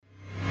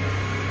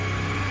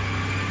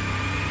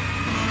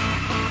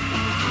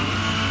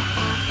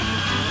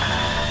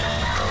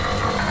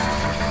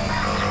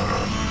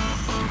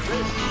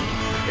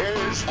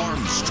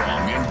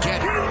Armstrong and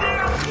Getty.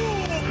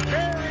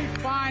 Very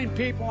fine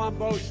people on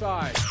both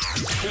sides.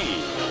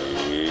 Here's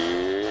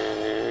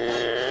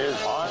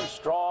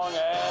Armstrong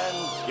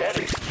and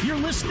Getty. You're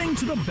listening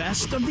to the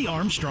best of the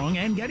Armstrong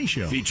and Getty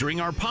Show. Featuring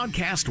our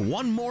podcast,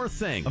 One More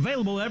Thing.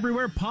 Available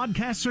everywhere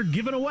podcasts are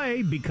given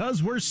away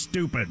because we're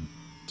stupid.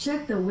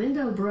 Check the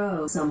window,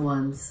 bro.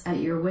 Someone's at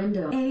your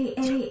window. A.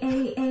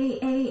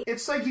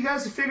 It's like you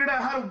guys have figured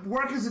out how to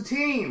work as a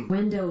team.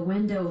 Window.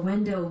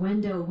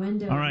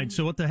 All right,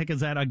 so what the heck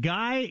is that? A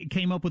guy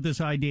came up with this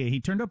idea. He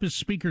turned up his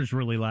speakers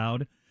really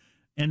loud,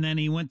 and then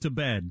he went to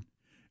bed.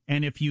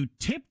 And if you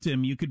tipped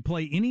him, you could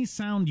play any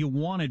sound you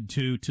wanted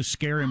to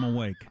scare him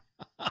awake.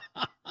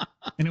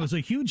 And it was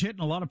a huge hit,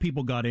 and a lot of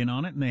people got in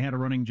on it, and they had a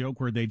running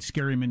joke where they'd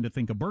scare him in to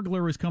think a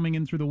burglar was coming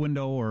in through the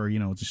window or,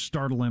 just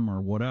startle him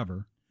or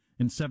whatever.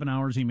 In 7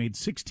 hours, he made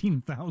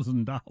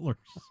 $16,000.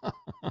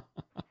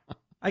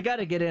 I got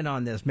to get in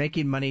on this,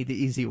 making money the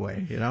easy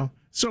way,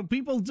 So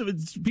people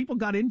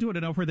got into it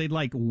enough where they'd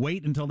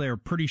wait until they were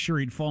pretty sure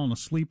he'd fallen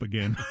asleep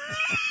again.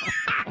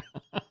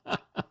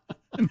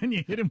 And then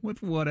you hit him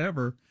with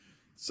whatever.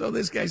 So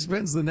this guy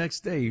spends the next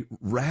day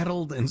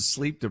rattled and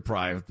sleep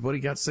deprived, but he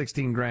got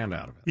 $16,000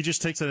 out of it. He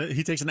just takes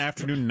an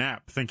afternoon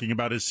nap thinking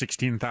about his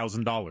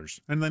 $16,000,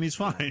 and then he's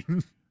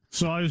fine.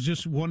 So I was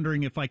just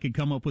wondering if I could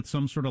come up with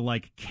some sort of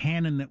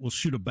cannon that will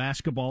shoot a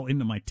basketball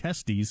into my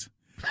testes,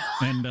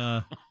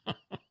 and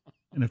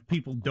if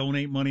people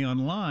donate money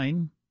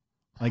online,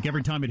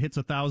 every time it hits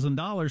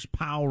 $1,000,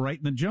 pow, right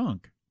in the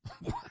junk.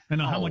 I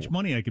know how much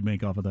money I could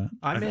make off of that.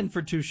 I'm in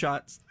for 2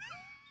 shots.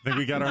 I think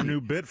we got our new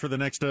bit for the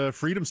next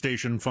Freedom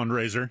Station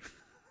fundraiser.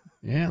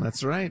 Yeah,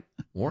 that's right.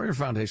 Warrior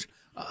Foundation.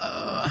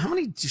 How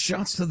many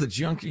shots to the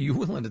junk are you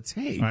willing to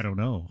take? I don't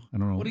know.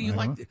 What do you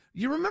like?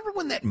 You remember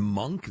when that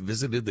monk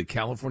visited the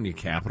California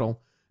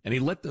Capitol and he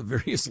let the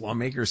various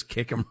lawmakers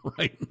kick him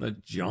right in the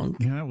junk?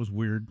 Yeah, that was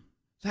weird.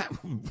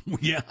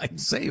 Yeah, I'd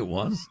say it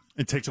was.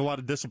 It takes a lot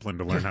of discipline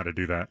to learn how to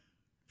do that.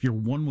 If you're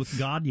one with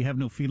God, you have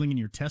no feeling in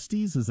your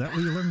testes? Is that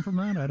what you learn from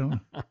that? I don't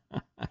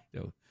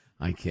know.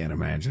 I can't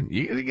imagine.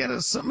 You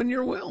got something in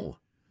your will.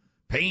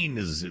 Pain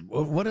is,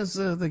 what does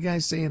the guy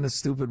say in a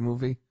stupid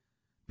movie?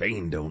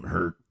 Pain don't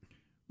hurt.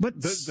 But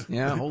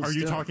are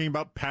you talking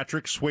about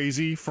Patrick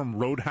Swayze from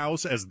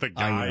Roadhouse as the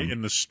guy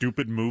in the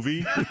stupid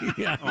movie?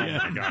 Yeah.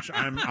 My gosh,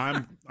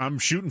 I'm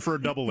shooting for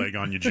a double leg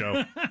on you,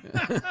 Joe.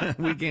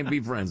 We can't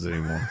be friends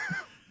anymore.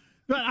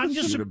 But I'm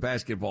just shoot a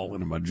basketball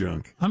into my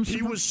junk.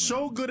 He was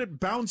so good at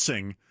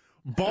bouncing.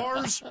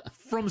 Bars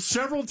from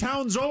several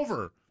towns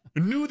over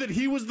knew that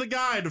he was the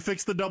guy to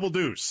fix the double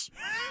deuce.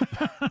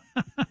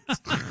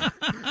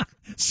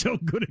 So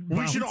good at bouncing.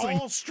 We should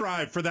all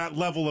strive for that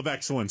level of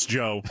excellence,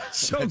 Joe.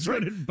 So That's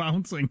good at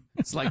bouncing.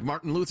 It's like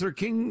Martin Luther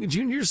King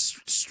Jr.'s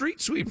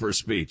street sweeper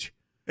speech.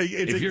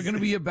 If you're going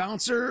to be a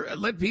bouncer,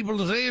 let people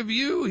say of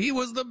you, he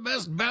was the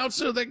best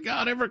bouncer that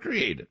God ever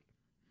created.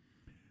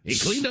 He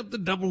cleaned up the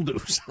double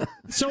deuce.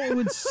 So it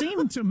would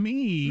seem to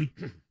me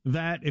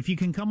that if you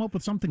can come up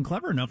with something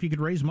clever enough, you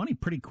could raise money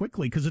pretty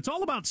quickly because it's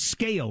all about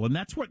scale, and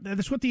that's what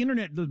the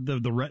internet, the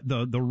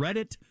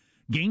Reddit,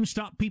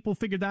 GameStop people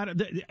figured out.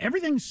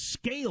 Everything's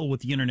scale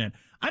with the internet.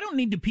 I don't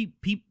need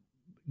to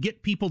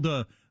get people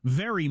to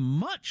very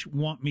much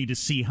want me to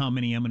see how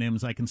many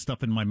M&Ms I can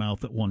stuff in my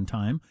mouth at one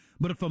time.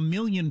 But if 1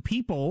 million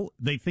people,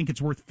 they think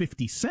it's worth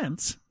 50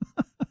 cents.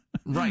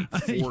 Right,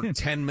 for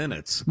 10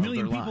 minutes. 1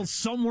 million people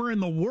somewhere in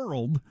the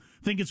world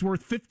think it's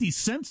worth 50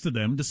 cents to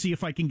them to see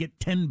if I can get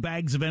 10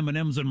 bags of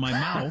M&Ms in my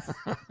mouth.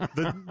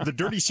 The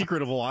dirty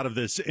secret of a lot of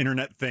this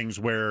internet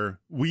things where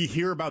we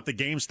hear about the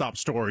GameStop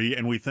story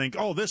and we think,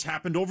 oh, this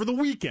happened over the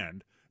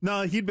weekend.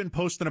 No, he'd been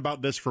posting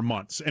about this for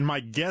months. And my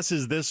guess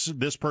is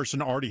this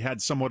person already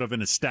had somewhat of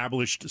an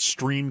established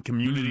stream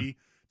community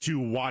to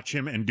watch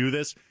him and do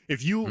this.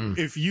 If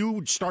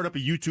you start up a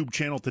YouTube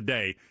channel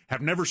today,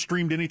 have never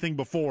streamed anything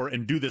before,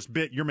 and do this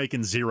bit, you're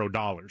making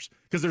 $0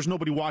 because there's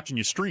nobody watching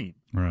you stream.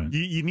 Right.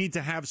 You need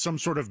to have some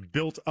sort of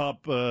built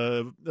up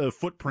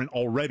footprint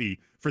already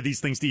for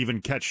these things to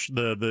even catch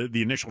the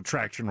initial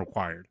traction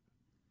required.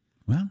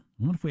 Well,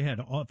 what if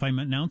if I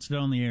announced it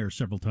on the air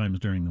several times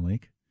during the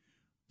week?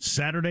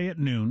 Saturday at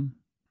noon,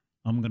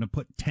 I'm going to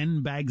put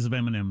 10 bags of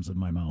M&Ms in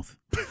my mouth.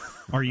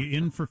 Are you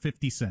in for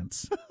 50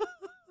 cents?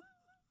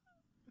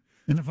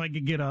 And if I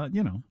could get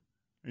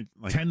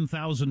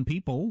 10,000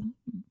 people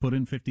put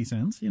in 50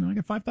 cents, I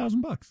get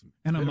 $5,000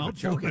 and a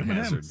mouthful of M&Ms.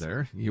 Hazard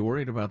there. You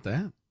worried about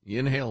that? You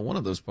inhale one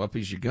of those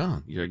puppies, you're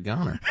gone. You're a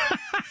goner.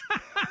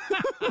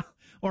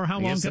 Or how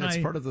long can that's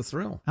part of the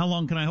thrill. How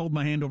long can I hold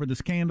my hand over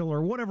this candle,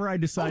 or whatever I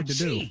decide to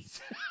do? What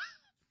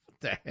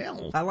the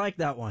hell? I like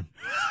that one.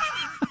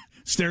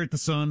 Stare at the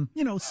sun,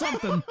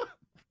 something.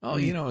 Oh,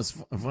 it's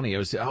funny.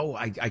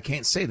 I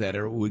can't say that,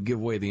 or it would give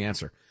away the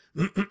answer.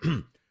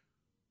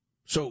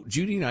 So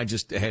Judy and I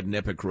just had an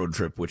epic road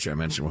trip, which I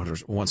mentioned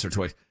once or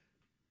twice.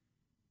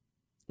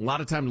 A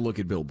lot of time to look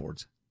at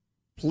billboards.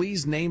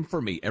 Please name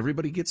for me.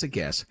 Everybody gets a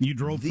guess. You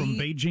drove from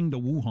Beijing to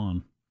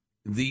Wuhan.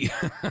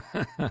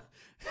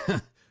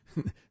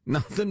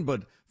 Nothing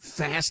but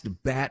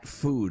fast bat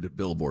food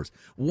billboards.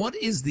 What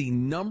is the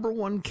number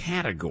one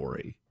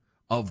category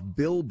of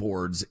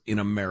billboards in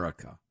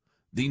America?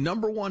 The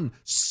number one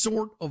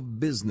sort of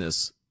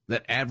business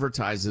that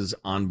advertises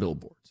on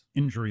billboards?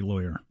 Injury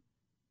lawyer.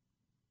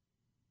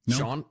 No?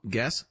 Sean,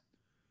 guess?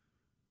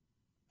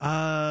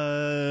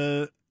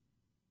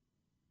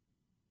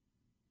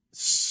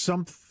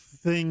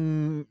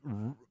 Something.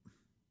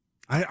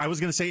 I was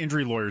going to say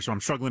injury lawyer, so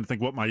I'm struggling to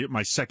think what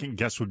my second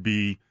guess would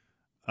be.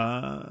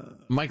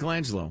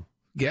 Michelangelo,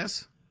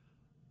 guess?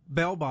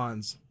 Bail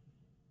bonds.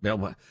 Bail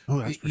bonds. Oh,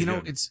 that's pretty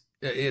good.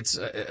 It's.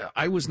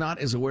 I was not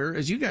as aware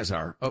as you guys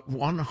are.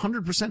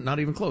 100%, not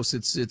even close.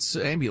 It's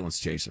ambulance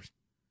chasers.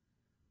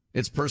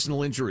 It's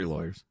personal injury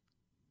lawyers.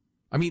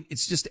 I mean,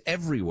 it's just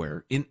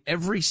everywhere in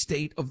every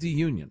state of the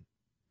union.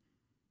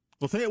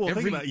 Well, think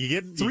about it. You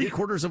get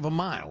three-quarters of a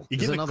mile. You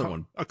is get another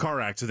one. A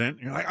car accident.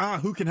 You're like,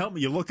 who can help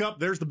me? You look up.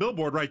 There's the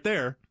billboard right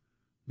there.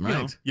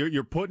 Right.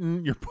 You're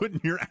putting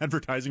your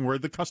advertising where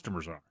the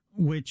customers are.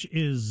 Which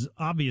is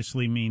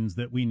obviously means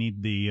that we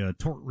need the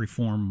tort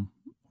reform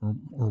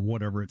or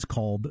whatever it's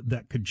called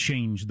that could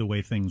change the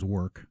way things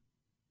work.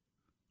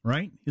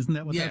 Right? Isn't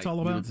that what that's all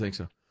about? I would think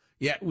so.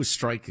 Yeah, it was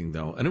striking,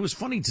 though. And it was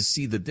funny to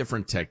see the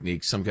different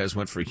techniques. Some guys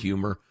went for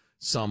humor.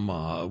 Some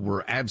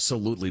were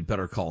absolutely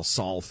Better Call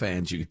Saul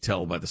fans. You could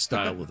tell by the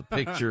style of the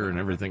picture and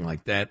everything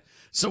like that.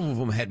 Some of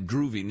them had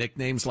groovy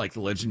nicknames like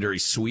the legendary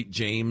Sweet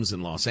James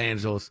in Los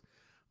Angeles.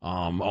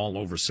 All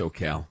over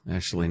SoCal,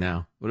 actually,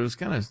 now. But it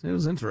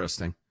was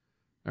interesting.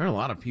 There are a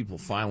lot of people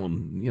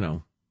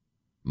filing,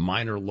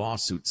 minor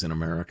lawsuits in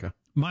America.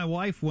 My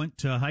wife went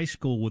to high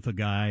school with a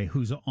guy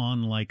who's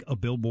on like a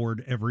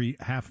billboard every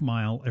half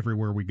mile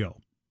everywhere we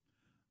go.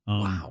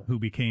 Wow. Who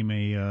became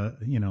a,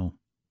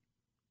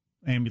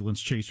 ambulance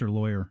chaser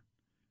lawyer.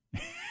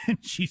 And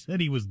she said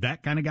he was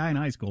that kind of guy in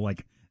high school.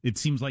 Like, it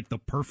seems like the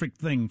perfect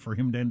thing for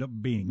him to end up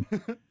being.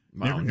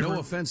 Wow, no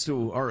offense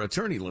to our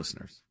attorney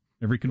listeners.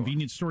 Every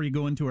convenience store you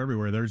go into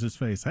everywhere, there's his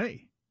face.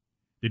 Hey,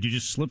 did you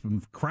just slip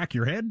and crack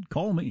your head?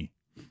 Call me.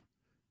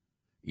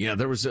 Yeah,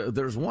 there was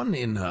one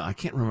in, I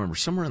can't remember,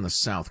 somewhere in the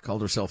South,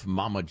 called herself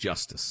Mama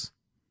Justice.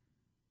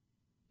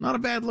 Not a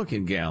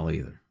bad-looking gal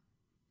either,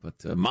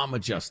 but Mama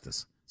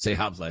Justice. Se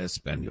habla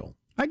español.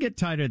 I get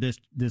tired of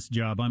this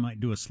job. I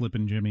might do a slip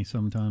and Jimmy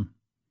sometime.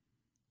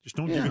 Just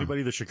don't give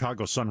anybody the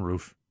Chicago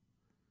sunroof.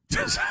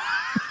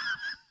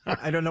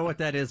 I don't know what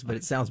that is, but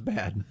it sounds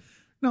bad.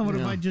 No, but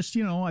if I just,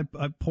 I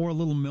pour a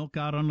little milk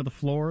out onto the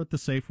floor at the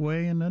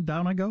Safeway and then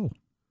down I go.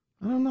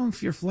 I don't know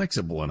if you're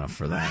flexible enough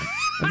for that.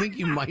 I think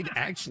you might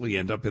actually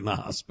end up in the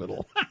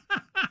hospital.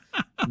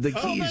 The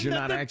key is you're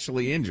not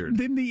actually injured.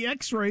 Then the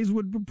X-rays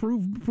would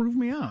prove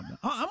me out.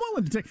 I'm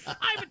willing to take.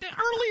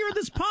 Earlier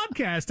this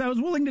podcast, I was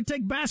willing to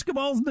take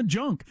basketballs in the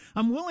junk.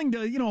 I'm willing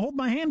to, hold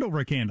my hand over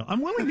a candle.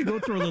 I'm willing to go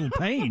through a little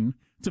pain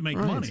to make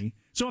money.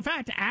 So if I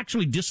had to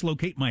actually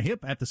dislocate my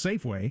hip at the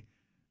Safeway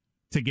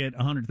to get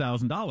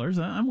 $100,000,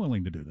 I'm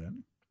willing to do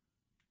that.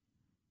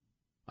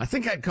 I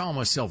think I'd call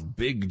myself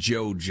Big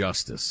Joe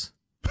Justice.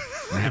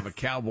 And have a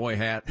cowboy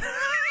hat.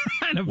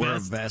 And wear a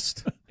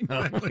vest.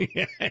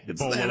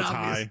 It's bolo that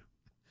tie.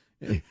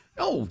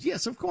 Oh,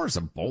 yes, of course,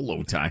 a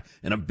bolo tie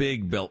and a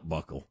big belt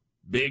buckle.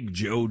 Big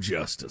Joe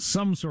Justice.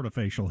 Some sort of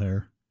facial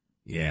hair.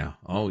 Yeah.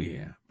 Oh,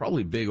 yeah.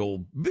 Probably big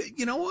old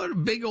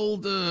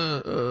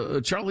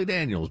Charlie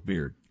Daniels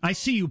beard. I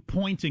see you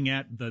pointing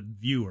at the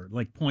viewer,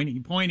 like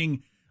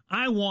pointing.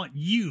 I want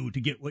you to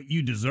get what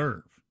you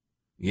deserve.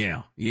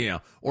 Yeah.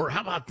 Or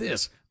how about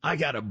this? I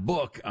got a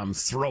book I'm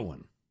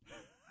throwing.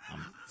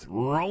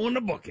 Throwing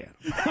the book at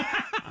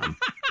him.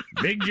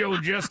 Big Joe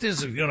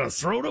Justice is going to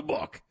throw the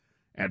book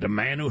at the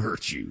man who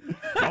hurts you.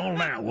 Call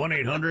now,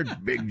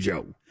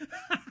 1-800-BIG-JOE.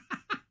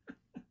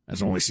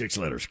 That's only 6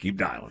 letters. Keep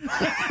dialing.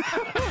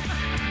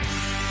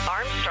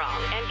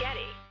 Armstrong and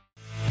Getty.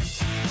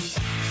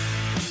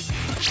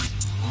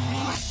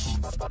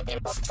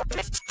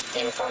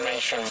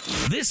 Information.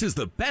 This is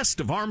the best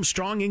of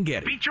Armstrong and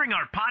Getty. Featuring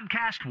our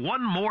podcast,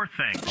 One More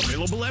Thing.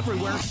 Available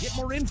everywhere. Get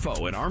more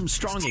info at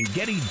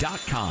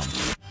ArmstrongandGetty.com.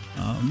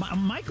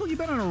 Michael, you've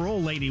been on a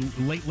roll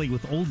lately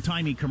with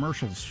old-timey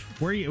commercials.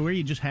 Where are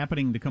you just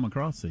happening to come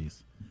across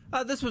these?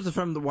 This was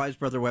from the Wise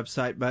Brother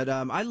website, but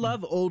I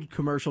love old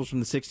commercials from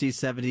the 60s,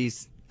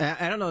 70s.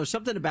 I don't know, there's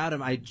something about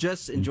them. I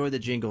just enjoy the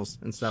jingles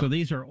and stuff. So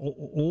these are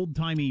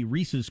old-timey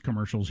Reese's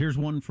commercials. Here's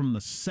one from the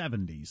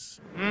 70s.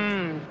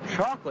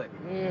 Chocolate.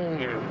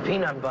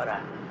 Peanut butter.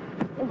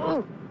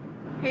 Ooh.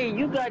 Hey,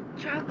 you got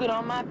chocolate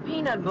on my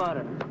peanut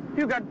butter.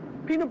 You got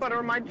peanut butter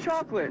on my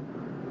chocolate.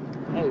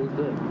 Hey, it's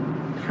good.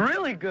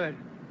 Really good.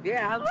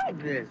 Yeah, I like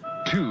this.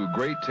 Two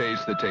great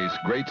tastes that taste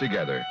great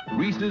together.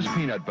 Reese's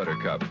Peanut Butter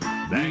Cup.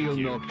 Real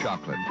milk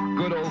chocolate.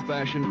 Good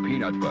old-fashioned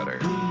peanut butter.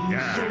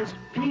 Yeah.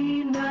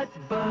 Peanut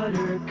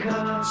Butter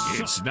Cup.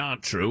 It's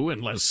not true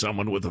unless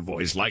someone with a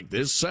voice like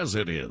this says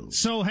it is.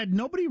 So had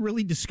nobody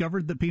really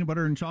discovered that peanut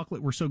butter and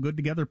chocolate were so good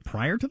together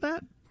prior to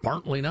that?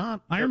 Partly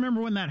not. I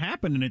remember when that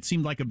happened, and it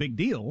seemed like a big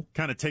deal.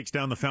 Kind of takes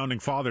down the founding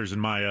fathers in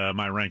my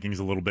my rankings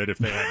a little bit if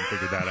they hadn't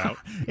figured that out.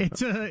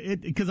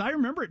 Because I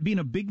remember it being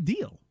a big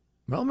deal.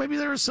 Well, maybe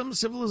there was some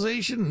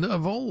civilization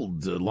of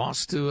old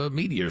lost to a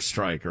meteor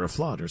strike or a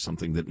flood or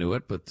something that knew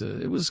it, but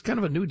it was kind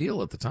of a new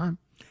deal at the time.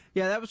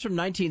 Yeah, that was from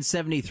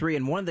 1973,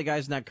 and one of the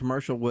guys in that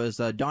commercial was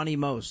Donnie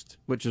Most,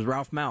 which is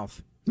Ralph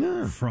Mouth.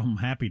 Yeah. From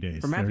Happy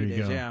Days. From Happy There you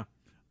Days, go. yeah.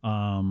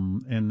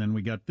 And then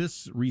we got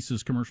this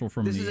Reese's commercial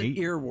from This the is an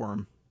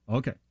earworm.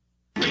 Okay.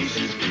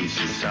 Reese's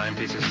Pieces,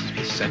 timepieces,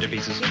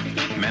 centerpieces,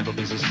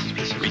 mantelpieces,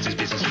 Reese's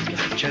Pieces,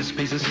 chess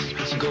pieces,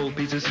 gold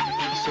pieces,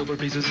 silver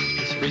pieces,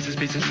 Reese's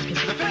Pieces,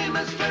 the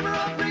famous flavor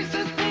of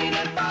Reese's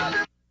peanut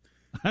butter.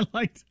 I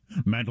liked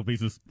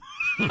mantelpieces.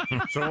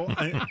 So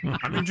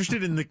I'm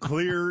interested in the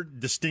clear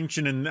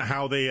distinction in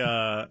how they,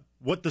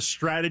 what the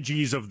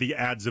strategies of the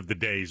ads of the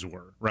days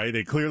were, right?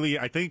 They clearly,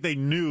 I think they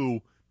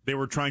knew they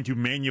were trying to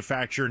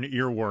manufacture an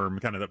earworm,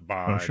 kind of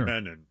by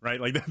Menon, right?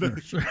 Like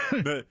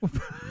the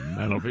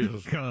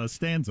mantelpieces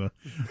stanza.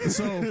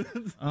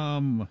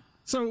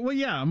 So, well,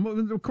 yeah,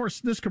 of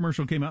course, this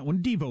commercial came out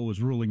when Devo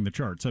was ruling the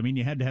charts. I mean,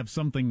 you had to have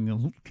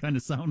something kind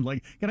of sound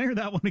like, can I hear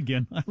that one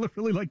again? I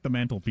really like the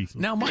mantelpieces.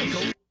 Now,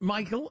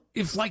 Michael,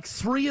 if like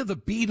 3 of the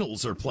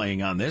Beatles are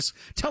playing on this,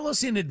 tell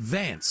us in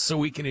advance so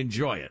we can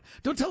enjoy it.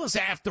 Don't tell us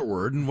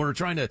afterward, and we're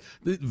trying to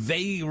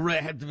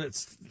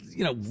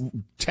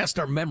test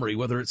our memory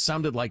whether it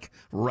sounded like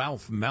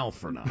Ralph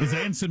Mouth or not. Is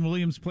Anson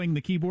Williams playing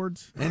the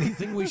keyboards?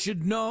 Anything we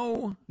should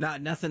know?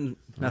 Nothing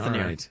All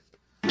here. right.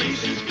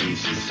 Reese's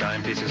Pieces,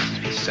 timepieces,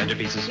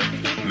 centerpieces,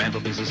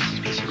 mantelpieces,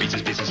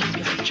 Reese's Pieces,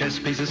 chess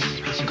pieces,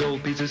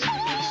 gold pieces,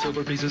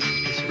 silver pieces,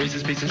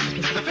 Reese's Pieces,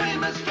 the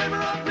famous flavor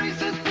of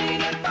Reese's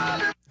peanut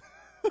butter.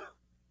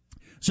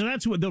 So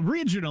that's what the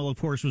original, of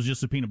course, was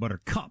just a peanut butter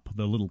cup,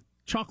 the little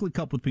chocolate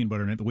cup with peanut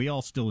butter in it that we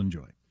all still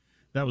enjoy.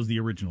 That was the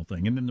original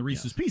thing. And then the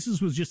Reese's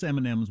Pieces was just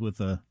M&M's with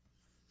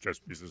chess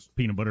pieces,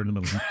 peanut butter in the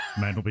middle,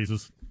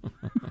 mantelpieces.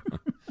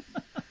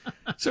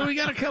 So we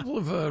got a couple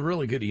of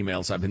really good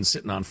emails I've been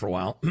sitting on for a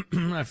while.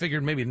 I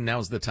figured maybe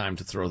now's the time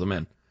to throw them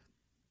in.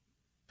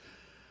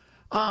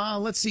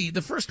 Let's see.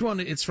 The first one,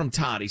 it's from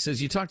Todd. He says,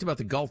 you talked about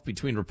the gulf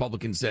between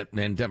Republicans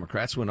and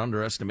Democrats when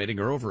underestimating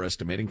or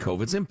overestimating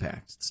COVID's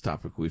impact. It's a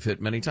topic we've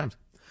hit many times.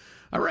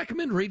 I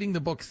recommend reading the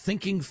book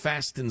Thinking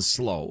Fast and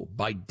Slow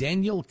by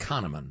Daniel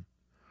Kahneman.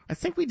 I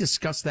think we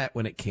discussed that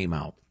when it came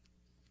out.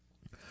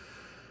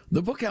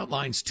 The book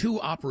outlines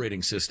 2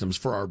 operating systems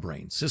for our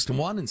brain, System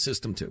 1 and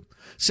System 2.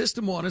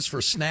 System 1 is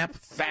for snap,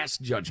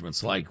 fast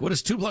judgments like, what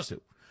is 2 plus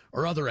 2?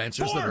 Or other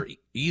answers that are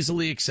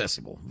easily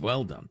accessible.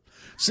 Well done.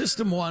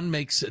 System 1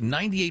 makes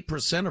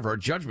 98% of our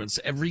judgments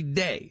every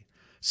day.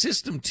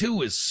 System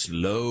 2 is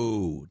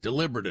slow,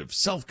 deliberative,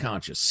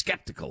 self-conscious,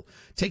 skeptical,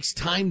 takes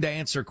time to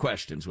answer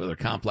questions, whether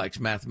complex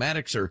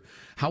mathematics or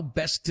how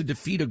best to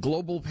defeat a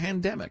global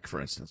pandemic,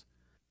 for instance.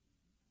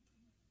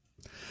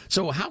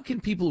 So how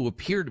can people who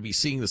appear to be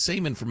seeing the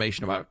same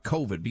information about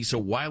COVID be so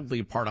wildly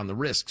apart on the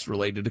risks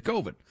related to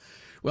COVID?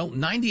 Well,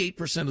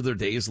 98% of their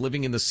day is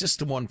living in the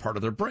System 1 part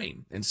of their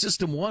brain. And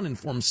System 1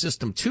 informs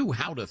System 2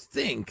 how to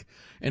think.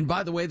 And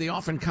by the way, they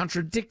often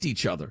contradict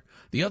each other.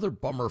 The other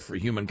bummer for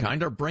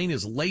humankind, our brain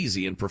is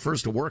lazy and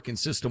prefers to work in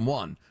System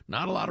 1.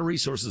 Not a lot of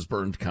resources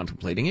burned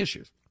contemplating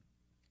issues.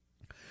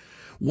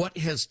 What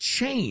has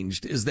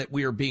changed is that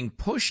we are being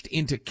pushed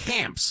into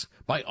camps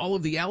by all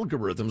of the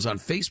algorithms on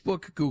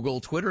Facebook,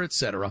 Google, Twitter,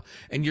 etc.,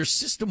 and your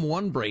System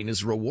 1 brain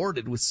is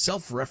rewarded with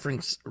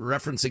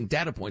self-referencing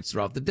data points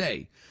throughout the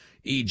day.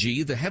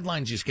 E.g., the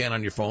headlines you scan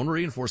on your phone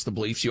reinforce the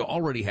beliefs you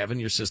already have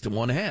in your System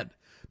 1 head.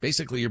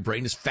 Basically, your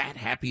brain is fat,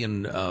 happy,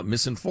 and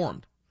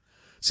misinformed.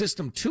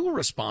 System 2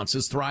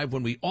 responses thrive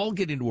when we all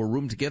get into a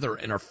room together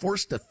and are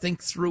forced to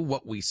think through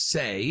what we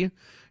say.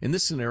 In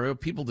this scenario,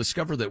 people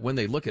discover that when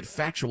they look at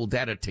factual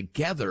data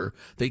together,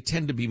 they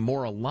tend to be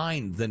more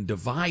aligned than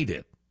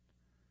divided.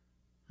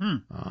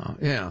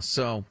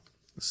 So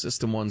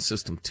System 1,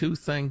 System 2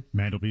 thing.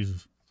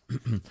 Mantelpieces.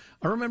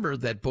 I remember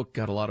that book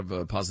got a lot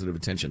of positive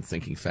attention,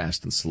 Thinking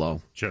Fast and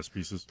Slow. Chess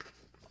pieces.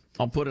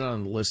 I'll put it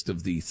on the list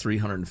of the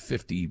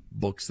 350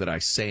 books that I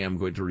say I'm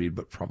going to read,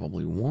 but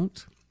probably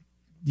won't.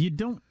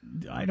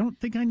 I don't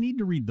think I need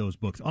to read those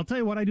books. I'll tell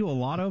you what I do a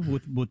lot of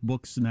with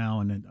books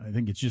now, and I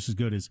think it's just as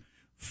good, is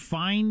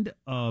find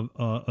a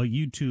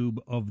YouTube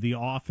of the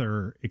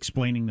author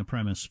explaining the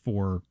premise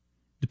for,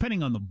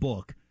 depending on the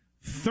book,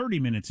 30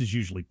 minutes is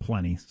usually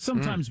plenty.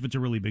 Sometimes if it's a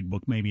really big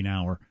book, maybe an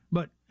hour.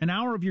 But an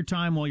hour of your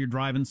time while you're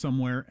driving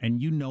somewhere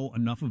and you know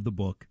enough of the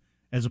book,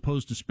 as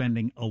opposed to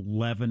spending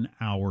 11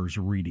 hours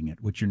reading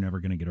it, which you're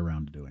never going to get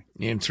around to doing.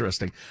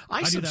 Interesting.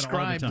 I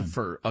subscribe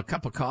for a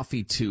cup of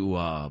coffee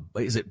to,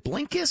 is it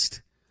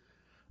Blinkist?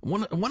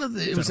 One of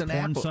the, it was an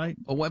app, site?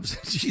 a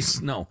website.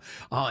 Jeez, no.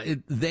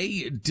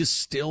 They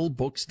distill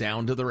books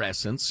down to their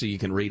essence so you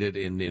can read it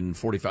in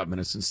 45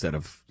 minutes instead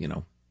of,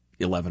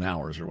 11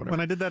 hours or whatever. When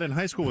I did that in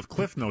high school with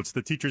Cliff Notes,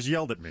 the teachers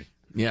yelled at me.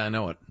 Yeah, I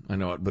know it,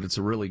 but it's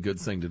a really good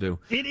thing to do.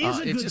 It is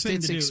a good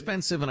thing to do. It's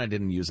expensive, and I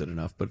didn't use it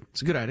enough, but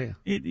it's a good idea.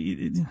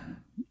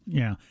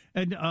 Yeah.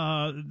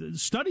 And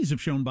studies have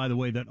shown, by the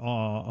way, that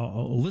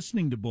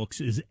listening to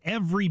books is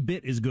every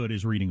bit as good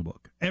as reading a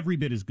book. Every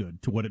bit as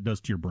good to what it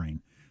does to your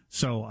brain.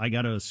 So I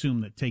got to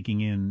assume that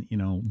taking in,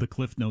 the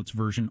Cliff Notes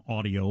version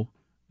audio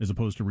as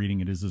opposed to reading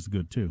it is as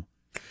good, too.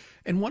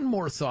 And one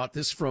more thought,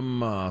 this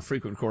from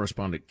frequent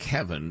correspondent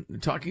Kevin,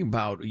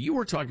 you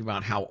were talking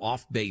about how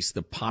off-base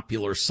the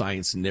popular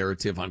science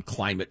narrative on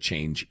climate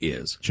change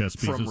is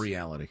from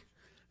reality.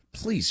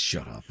 Please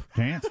shut up.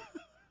 Can't.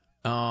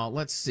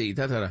 Let's see.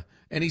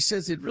 And he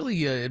says it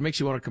really it makes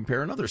you want to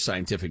compare another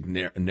scientific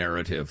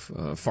narrative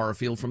far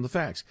afield from the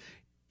facts.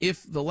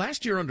 If the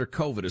last year under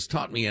COVID has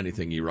taught me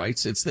anything, he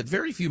writes, it's that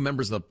very few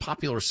members of the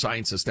popular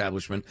science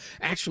establishment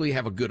actually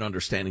have a good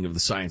understanding of the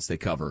science they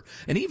cover.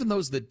 And even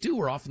those that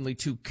do are often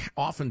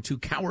too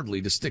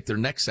cowardly to stick their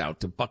necks out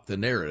to buck the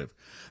narrative.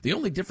 The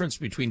only difference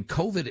between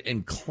COVID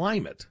and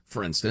climate,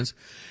 for instance,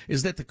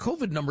 is that the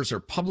COVID numbers are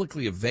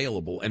publicly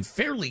available and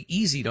fairly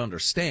easy to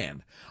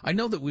understand. I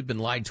know that we've been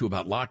lied to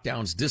about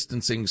lockdowns,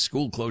 distancing,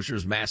 school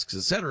closures, masks,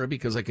 etc.,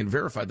 because I can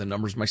verify the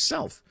numbers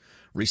myself.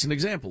 Recent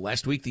example,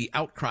 last week, the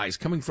outcries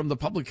coming from the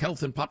public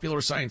health and popular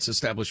science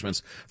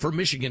establishments for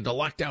Michigan to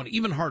lock down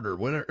even harder.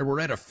 We're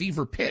at a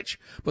fever pitch.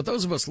 But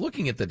those of us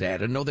looking at the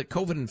data know that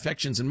COVID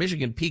infections in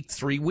Michigan peaked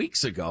 3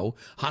 weeks ago.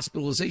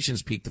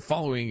 Hospitalizations peaked the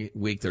following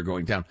week. They're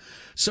going down.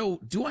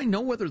 So do I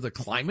know whether the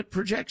climate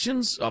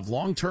projections of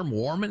long-term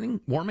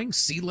warming,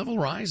 sea level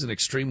rise, and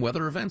extreme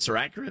weather events are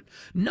accurate?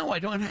 No, I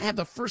don't have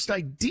the first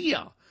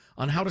idea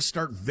on how to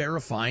start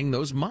verifying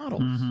those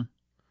models. Mm-hmm.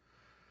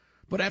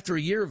 But after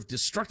a year of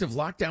destructive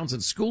lockdowns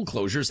and school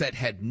closures that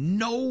had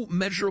no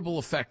measurable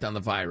effect on the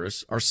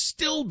virus are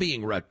still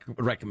being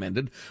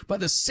recommended by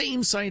the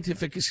same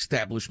scientific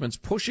establishments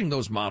pushing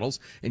those models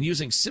and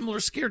using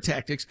similar scare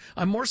tactics,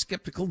 I'm more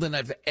skeptical than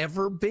I've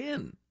ever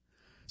been.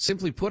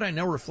 Simply put, I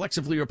now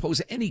reflexively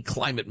oppose any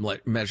climate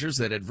measures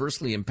that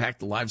adversely impact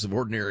the lives of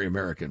ordinary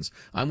Americans.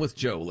 I'm with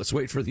Joe. Let's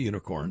wait for the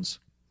unicorns.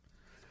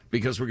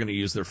 Because we're going to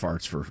use their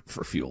farts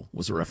for fuel,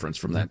 was a reference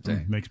from that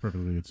day. Makes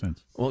perfectly good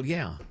sense. Well,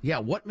 yeah.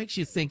 What makes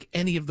you think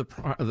any of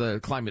the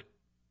climate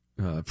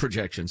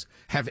projections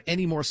have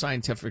any more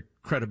scientific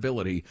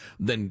credibility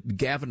than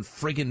Gavin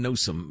friggin'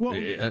 Newsom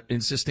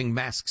insisting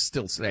masks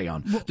still stay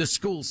on, the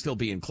schools still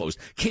being closed,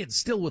 kids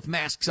still with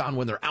masks on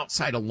when they're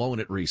outside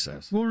alone at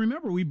recess? Well,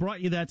 remember, we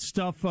brought you that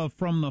stuff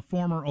from the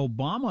former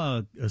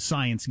Obama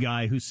science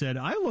guy who said,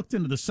 I looked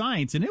into the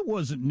science and it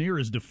wasn't near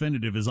as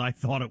definitive as I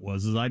thought it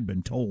was, as I'd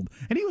been told.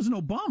 And he was an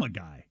Obama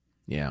guy.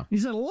 Yeah. He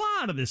said a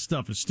lot of this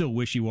stuff is still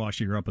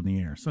wishy-washy or up in the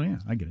air. So, yeah,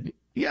 I get it.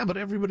 Yeah, but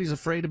everybody's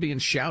afraid of being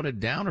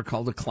shouted down or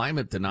called a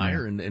climate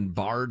denier and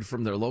barred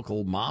from their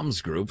local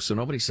moms group, so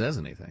nobody says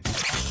anything.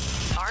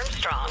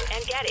 Armstrong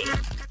and Getty.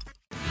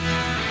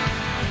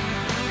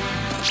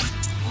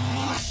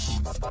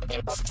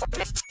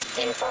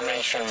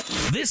 Information.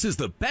 This is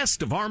the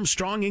best of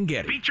Armstrong and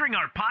Getty. Featuring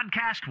our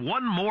podcast,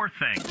 One More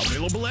Thing.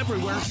 Available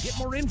everywhere. Get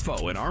more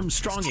info at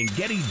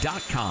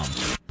ArmstrongandGetty.com.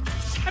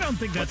 I don't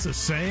think that's a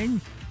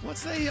saying.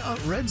 What's the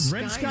Red Skies?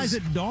 Red Skies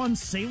at dawn,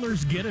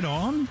 sailors get it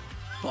on?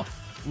 Oh,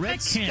 Red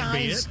that can't Skies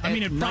be it. I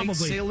mean, it probably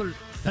sailor.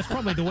 That's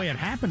probably the way it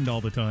happened all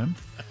the time.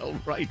 Oh,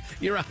 right.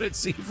 You're out at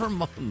sea for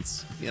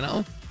months,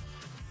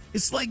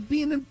 It's like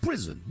being in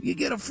prison. You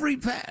get a free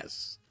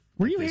pass.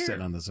 Were you here? They said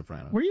on The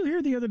Sopranos. Were you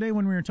here the other day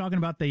when we were talking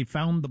about they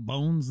found the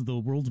bones of the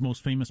world's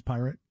most famous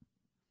pirate?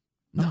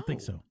 I don't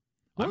think so.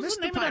 I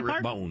missed the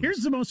pirate bones.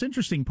 Here's the most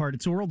interesting part.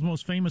 It's the world's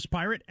most famous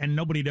pirate, and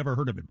nobody had ever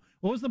heard of him.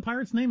 What was the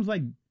pirate's name? It was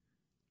like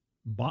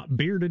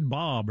Bearded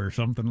Bob or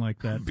something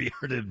like that.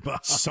 Bearded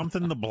Bob.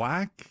 Something the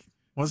Black?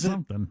 Was it?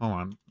 Something. Hold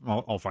on.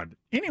 I'll find it.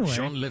 Anyway.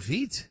 Jean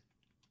Lafitte?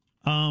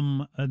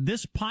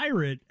 This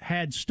pirate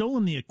had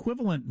stolen the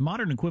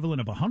modern equivalent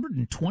of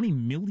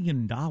 $120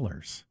 million,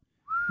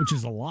 which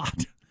is a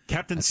lot.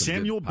 Captain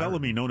Samuel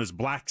Bellamy, known as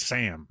Black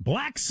Sam.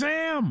 Black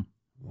Sam!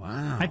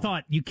 Wow. I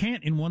thought you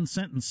can't in one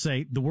sentence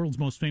say the world's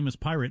most famous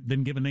pirate,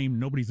 then give a name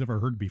nobody's ever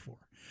heard before.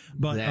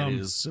 But that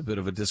is a bit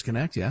of a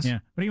disconnect, yes.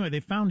 Yeah. But anyway,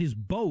 they found his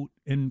boat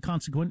and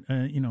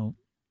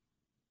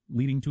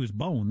leading to his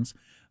bones,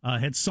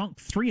 had sunk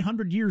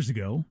 300 years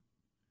ago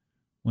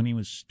when he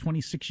was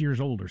 26 years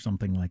old or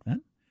something like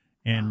that.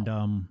 And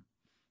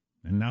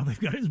and now they've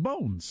got his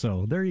bones.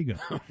 So there you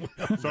go.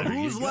 So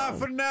who's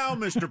laughing now,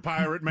 Mr.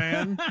 Pirate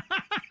Man?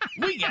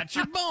 We got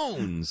your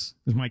bones.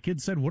 As my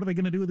kid said, what are they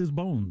going to do with his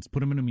bones?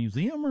 Put them in a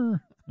museum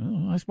or,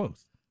 I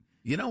suppose.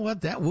 You know what?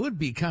 That would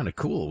be kind of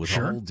cool with a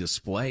whole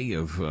display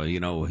of,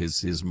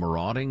 his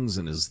maraudings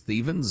and his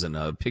thievings and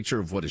a picture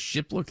of what his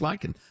ship looked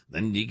like. And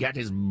then you got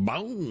his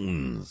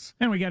bones.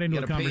 And we got into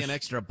a conversation. Pay an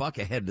extra $1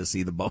 a head to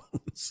see the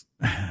bones.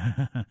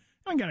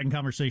 I got in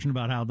conversation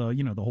about how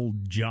the whole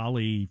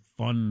jolly,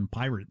 fun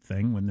pirate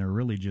thing when they're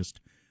really just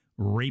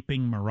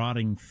raping,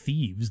 marauding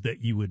thieves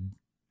that you would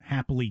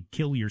happily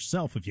kill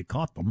yourself if you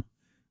caught them.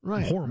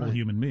 Right. Horrible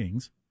human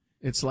beings.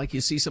 It's like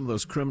you see some of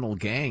those criminal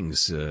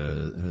gangs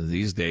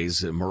these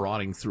days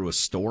marauding through a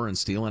store and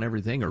stealing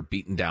everything or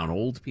beating down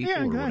old people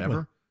or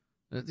whatever.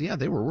 Yeah,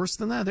 they were worse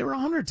than that. They were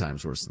 100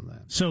 times worse than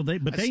that. So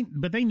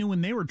they knew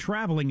when they were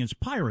traveling as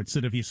pirates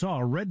that if you saw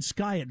a red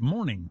sky at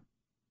morning,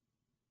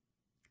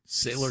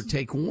 sailor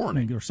take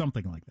warning or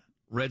something like that.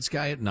 Red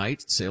sky at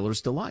night,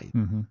 sailor's delight.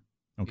 Mm-hmm.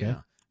 Okay.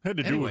 Yeah. Had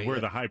to do with where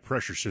the high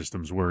pressure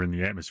systems were in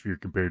the atmosphere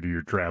compared to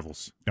your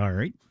travels. All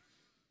right.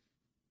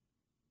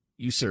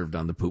 You served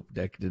on the poop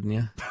deck, didn't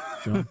you?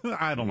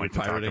 I don't like to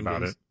talk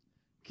about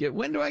it.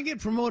 When do I get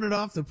promoted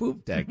off the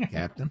poop deck,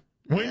 Captain?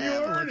 When you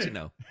earn it. You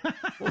know.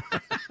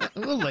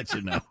 We'll let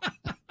you know.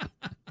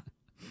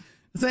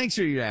 Thanks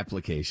for your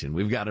application.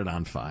 We've got it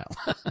on file.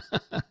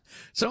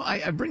 So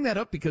I bring that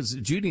up because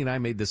Judy and I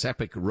made this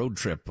epic road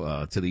trip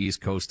to the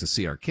East Coast to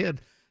see our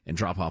kid and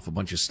drop off a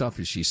bunch of stuff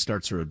as she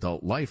starts her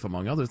adult life,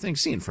 among other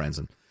things, seeing friends.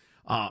 And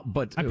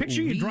but I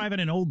picture you driving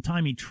an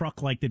old-timey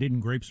truck like they did in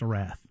Grapes of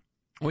Wrath.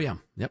 Oh, yeah.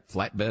 Yep,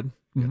 flatbed.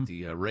 Got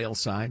the rail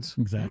sides.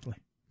 Exactly.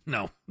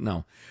 No.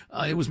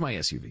 It was my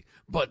SUV.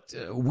 But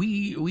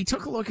we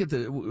took a look at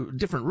the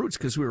different routes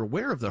because we were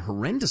aware of the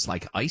horrendous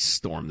ice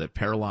storm that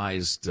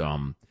paralyzed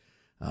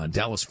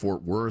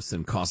Dallas-Fort Worth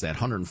and caused that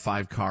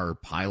 105-car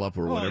pileup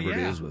or whatever it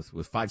is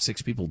with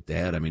 5-6 people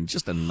dead. I mean,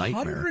 just a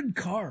nightmare. 100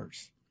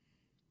 cars.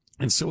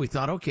 And so we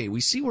thought, okay,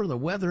 we see where the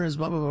weather is,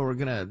 blah, blah, blah. We're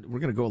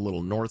gonna go a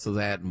little north of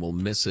that and we'll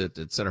miss it,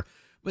 et cetera.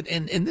 But,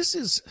 and this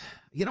is,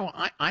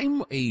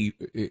 I'm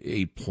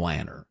a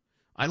planner.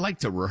 I like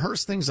to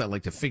rehearse things. I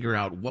like to figure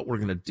out what we're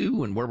going to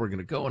do and where we're going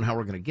to go and how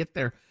we're going to get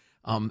there.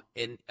 And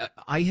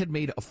I had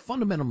made a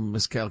fundamental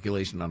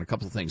miscalculation on a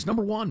couple of things.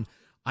 Number one,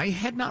 I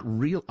had not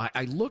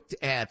I looked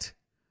at,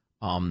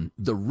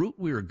 the route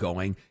we were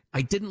going.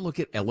 I didn't look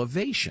at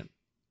elevation.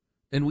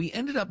 And we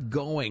ended up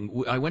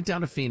going, I went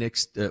down to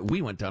Phoenix,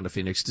 we went down to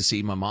Phoenix to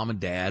see my mom and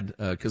dad,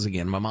 because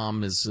again, my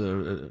mom is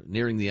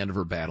nearing the end of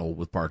her battle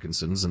with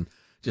Parkinson's, and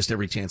just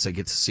every chance I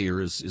get to see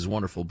her is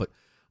wonderful. But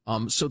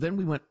so then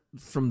we went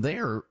from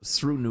there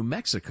through New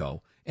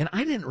Mexico, and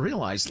I didn't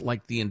realize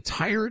the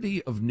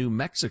entirety of New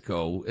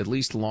Mexico, at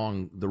least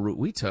along the route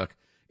we took,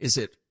 is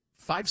at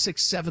 5,000,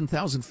 6,000,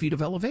 7,000 feet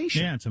of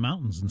elevation. Yeah, it's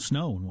mountains and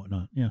snow and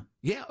whatnot. Yeah.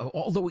 Yeah,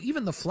 although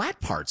even the flat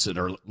parts that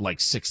are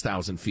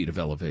 6,000 feet of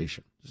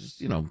elevation. Just,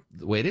 the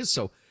way it is.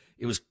 So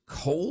it was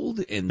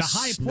cold and the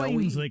high snowy.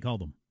 plains, they call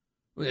them.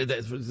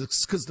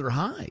 It's because they're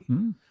high.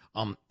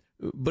 Mm-hmm.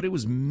 But it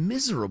was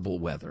miserable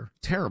weather,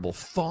 terrible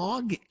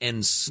fog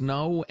and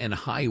snow and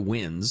high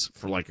winds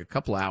for a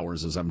couple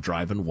hours as I'm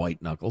driving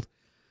white knuckled.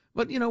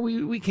 But,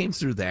 we came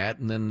through that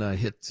and then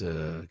hit,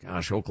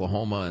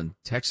 Oklahoma and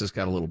Texas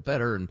got a little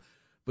better.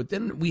 But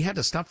then we had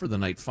to stop for the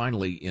night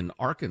finally in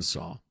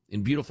Arkansas,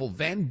 in beautiful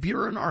Van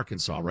Buren,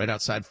 Arkansas, right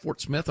outside Fort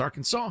Smith,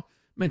 Arkansas,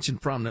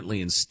 mentioned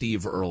prominently in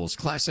Steve Earle's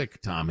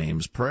classic, Tom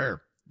Ames'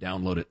 Prayer.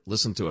 Download it,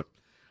 listen to it.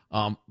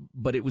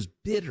 But it was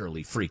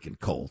bitterly freaking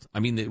cold. I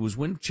mean, it was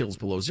wind chills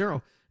below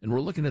zero. And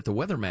we're looking at the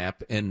weather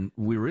map and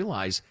we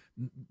realize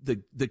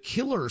the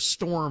killer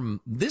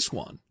storm, this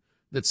one,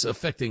 that's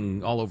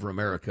affecting all over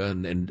America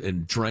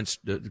and drenched,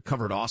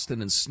 covered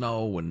Austin in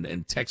snow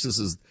and Texas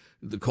is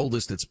the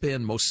coldest it's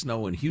been, most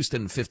snow in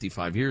Houston in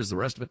 55 years, the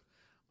rest of it.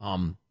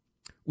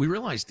 We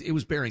realized it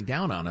was bearing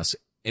down on us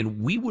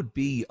and we would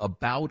be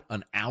about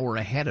an hour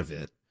ahead of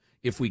it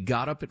if we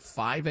got up at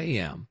 5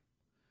 a.m.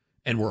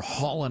 and we're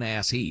hauling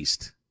ass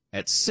east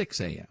at 6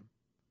 a.m.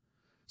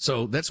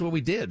 So that's what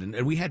we did.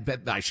 And we had,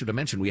 I should have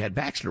mentioned, we had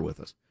Baxter with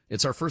us.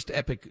 It's our first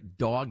epic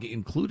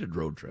dog-included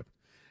road trip.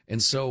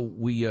 And so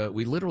we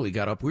literally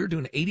got up. We were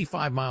doing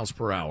 85 miles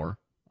per hour,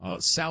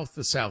 south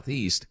to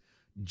southeast,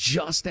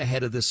 just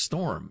ahead of this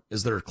storm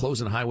as they're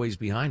closing highways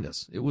behind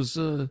us. It was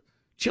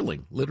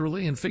chilling,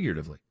 literally and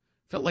figuratively.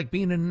 Felt like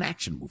being in an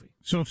action movie.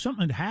 So if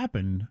something had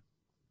happened,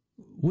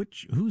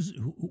 which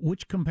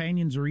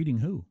companions are eating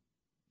who?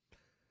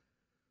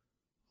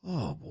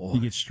 Oh boy,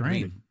 you get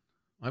stranded.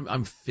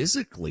 I'm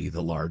physically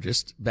the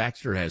largest.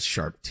 Baxter has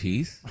sharp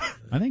teeth.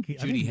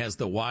 Judy has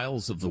the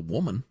wiles of the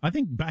woman. I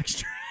think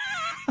Baxter.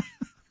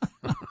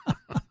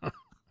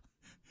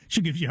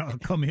 She gives you a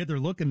come hither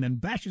look and then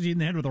bashes you in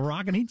the head with a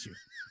rock and eats you.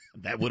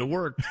 That would have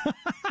worked.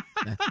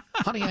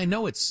 Honey, I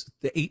know it's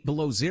 8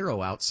 below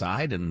zero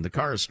outside and the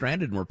car is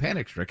stranded and we're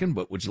panic stricken,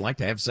 but would you like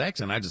to have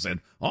sex? And I just said,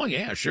 oh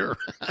yeah, sure.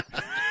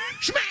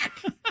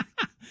 Smack.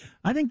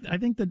 I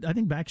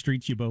think Baxter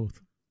eats you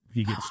both if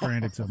you get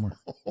stranded somewhere.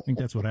 I think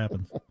that's what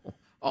happens.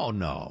 Oh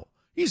no,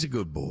 he's a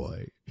good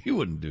boy. He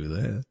wouldn't do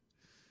that.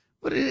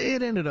 But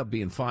it ended up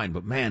being fine.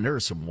 But man, there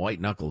was some white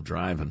knuckle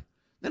driving.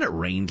 Then it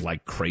rained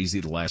like crazy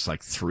the last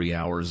 3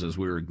 hours as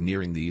we were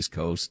nearing the East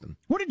Coast. And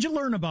what did you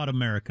learn about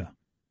America?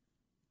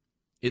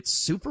 It's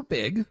super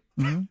big.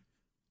 Mm-hmm.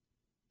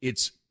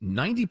 It's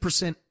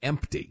 90%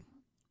 empty.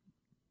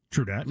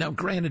 True that. Now,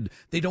 granted,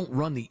 they don't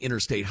run the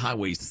interstate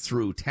highways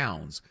through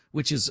towns,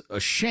 which is a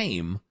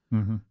shame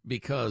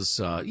because,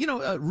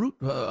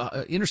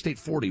 Interstate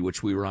 40,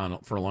 which we were on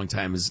for a long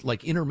time, is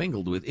like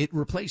intermingled with, it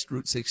replaced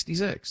Route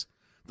 66,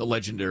 the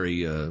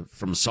legendary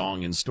from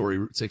song and story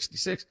Route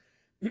 66.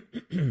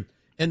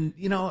 And,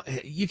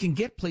 you can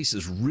get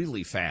places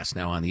really fast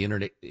now on the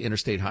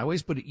interstate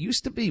highways, but it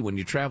used to be when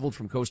you traveled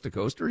from coast to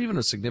coast or even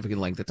a significant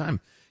length of time,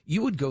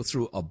 you would go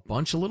through a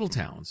bunch of little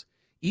towns,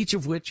 each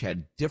of which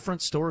had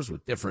different stores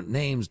with different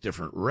names,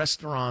 different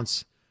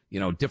restaurants,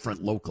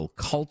 different local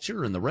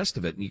culture and the rest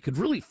of it. And you could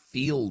really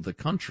feel the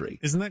country.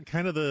 Isn't that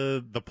kind of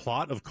the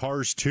plot of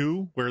Cars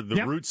 2, where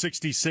the Route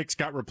 66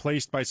 got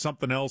replaced by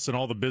something else and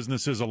all the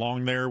businesses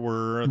along there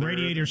were...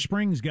 Radiator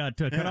Springs got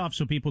cut off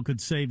so people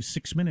could save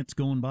 6 minutes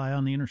going by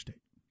on the interstate.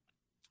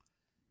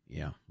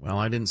 Yeah. Well,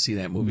 I didn't see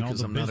that movie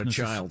because I'm not a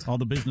child. All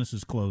the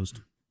businesses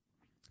closed.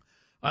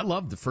 I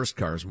loved the first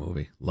Cars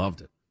movie.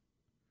 Loved it.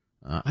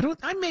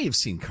 I may have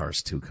seen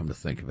Cars 2, come to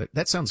think of it.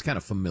 That sounds kind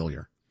of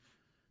familiar.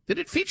 Did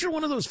it feature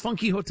one of those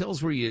funky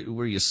hotels where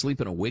you sleep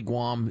in a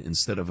wigwam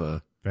instead of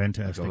a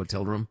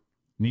hotel room?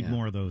 Need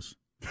more of those.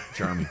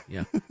 Charming,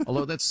 yeah.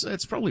 Although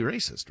that's probably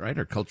racist, right?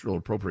 Or cultural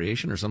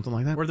appropriation or something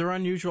like that. Were there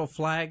unusual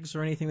flags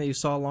or anything that you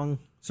saw along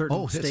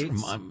certain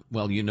states?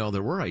 Well,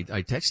 there were. I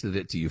texted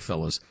it to you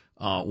fellas.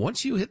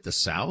 Once you hit the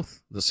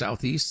south, the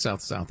southeast,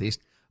 southeast,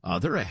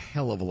 there are a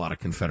hell of a lot of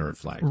Confederate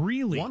flags.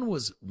 Really? One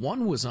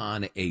was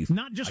on a...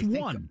 Not just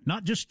one,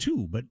 not just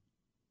two, but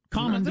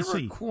common to see.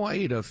 There were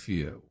quite a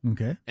few.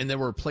 Okay. And there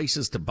were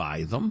places to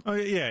buy them. Oh,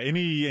 yeah,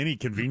 any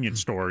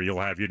convenience store, you'll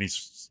have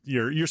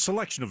your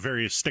selection of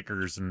various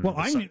stickers and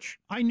such.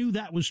 I knew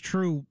that was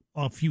true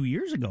a few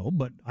years ago,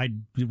 but I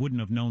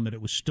wouldn't have known that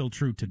it was still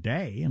true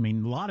today. I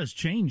mean, a lot has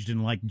changed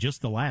in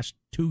just the last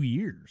 2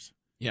 years.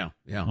 Yeah.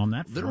 On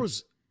that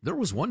front. There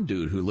was one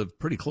dude who lived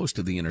pretty close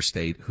to the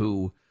interstate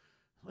who...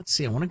 Let's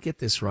see, I want to get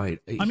this right.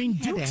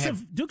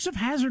 Dukes of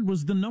Hazzard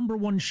was the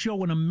 #1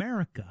 show in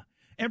America.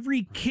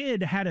 Every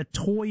kid had a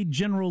toy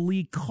General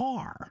Lee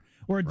car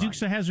or a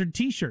Dukes of Hazzard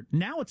T-shirt.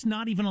 Now it's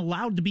not even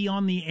allowed to be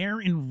on the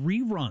air in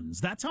reruns.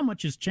 That's how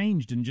much has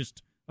changed in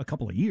just a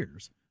couple of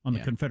years on the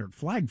Confederate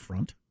flag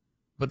front.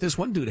 But this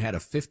one dude had a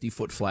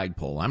 50-foot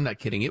flagpole. I'm not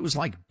kidding. It was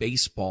like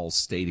baseball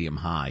stadium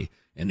high,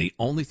 and the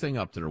only thing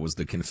up there was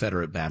the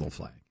Confederate battle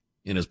flag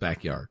in his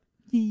backyard.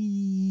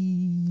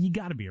 You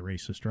got to be a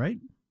racist, right?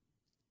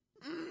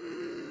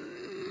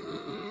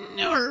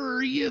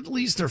 Or you at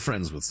least are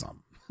friends with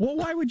some. Well,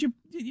 why would you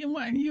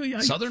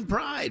Southern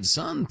pride,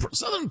 son.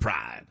 Southern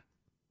pride.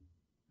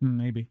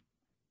 Maybe.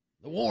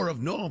 The war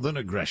of northern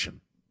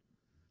aggression.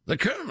 The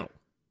Colonel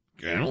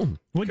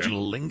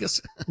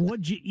Lingus.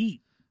 What'd you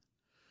eat?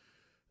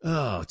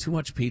 Oh, too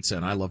much pizza,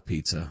 and I love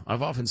pizza.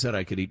 I've often said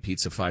I could eat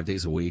pizza 5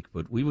 days a week,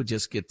 but we would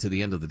just get to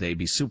the end of the day,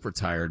 be super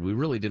tired. We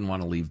really didn't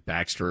want to leave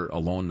Baxter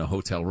alone in the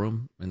hotel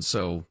room, and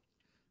so,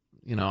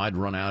 I'd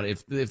run out.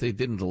 If they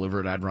didn't deliver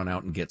it, I'd run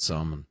out and get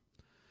some, and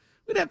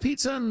we'd have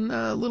pizza and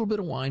a little bit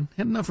of wine.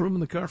 Had enough room in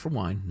the car for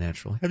wine,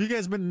 naturally. Have you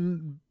guys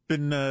been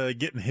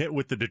getting hit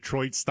with the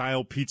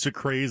Detroit-style pizza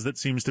craze that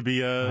seems to be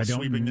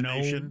sweeping the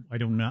nation? I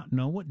do not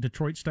know what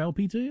Detroit-style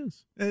pizza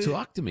is.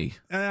 Talk to me.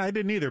 I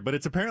didn't either, but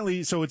it's apparently,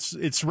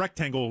 it's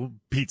rectangle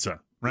pizza,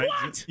 right?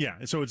 What? Yeah,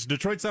 so it's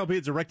Detroit-style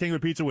pizza, rectangular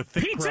pizza with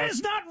thick crust. Pizza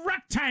is not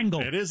rectangle.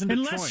 It is in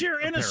Detroit, unless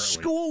you're in a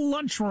school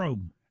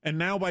lunchroom. And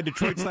now by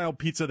Detroit-style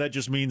pizza, that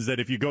just means that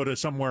if you go to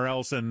somewhere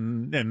else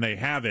and they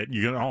have it,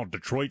 you go,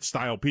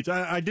 Detroit-style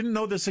pizza. I didn't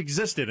know this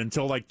existed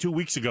until 2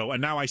 weeks ago,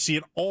 and now I see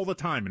it all the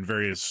time in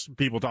various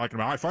people talking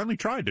about, I finally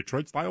tried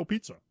Detroit-style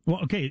pizza.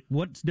 Well, okay,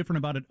 what's different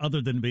about it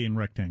other than being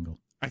rectangle?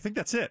 I think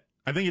that's it.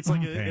 I think it's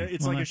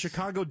like a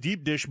Chicago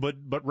deep dish, but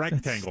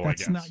rectangle, I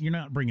guess. You're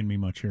not bringing me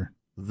much here.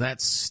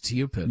 That's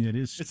stupid. It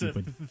is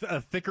stupid. It's a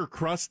thicker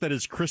crust that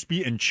is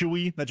crispy and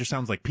chewy. That just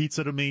sounds like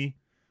pizza to me.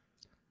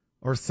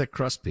 Or thick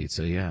crust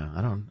pizza, yeah.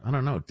 I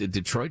don't know. Did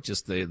Detroit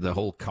just the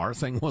whole car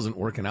thing wasn't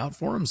working out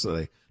for them, so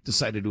they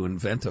decided to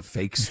invent a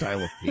fake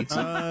style of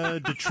pizza?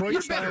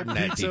 Detroit style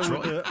pizza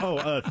with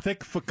a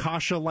thick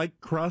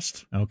focaccia-like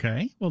crust.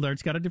 Okay, well, there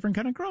it's got a different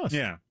kind of crust.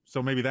 Yeah,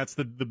 so maybe that's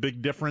the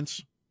big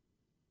difference.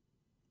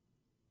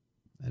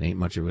 That ain't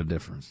much of a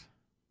difference.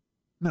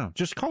 No,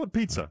 just call it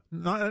pizza.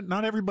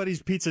 Not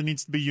everybody's pizza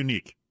needs to be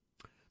unique.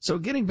 So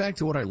getting back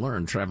to what I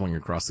learned traveling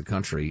across the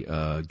country,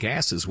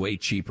 gas is way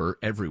cheaper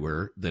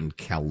everywhere than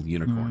Cal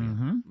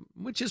Unicornia,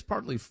 which is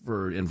partly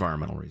for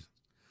environmental reasons.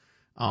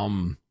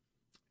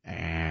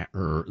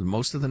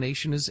 Most of the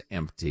nation is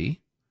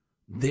empty.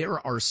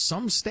 There are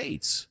some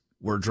states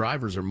where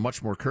drivers are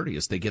much more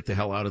courteous. They get the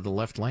hell out of the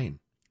left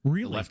lane.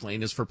 Really? The left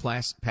lane is for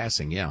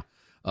passing, yeah.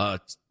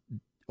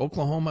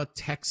 Oklahoma,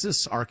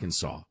 Texas,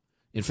 Arkansas.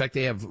 In fact,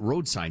 they have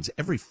road signs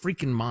every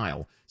freaking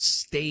mile.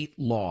 State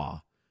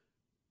law.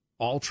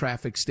 All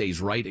traffic stays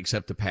right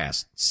except to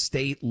pass.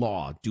 State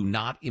law. Do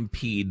not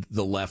impede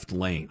the left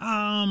lane.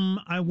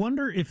 I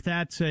wonder if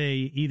that's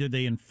either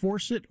they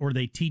enforce it or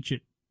they teach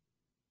it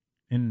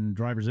in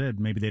driver's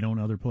ed. Maybe they don't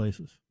other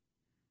places.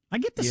 I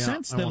get the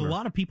sense that a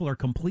lot of people are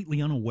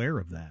completely unaware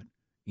of that.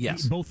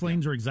 Yes. Both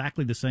lanes are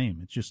exactly the same.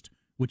 It's just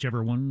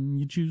whichever one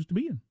you choose to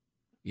be in.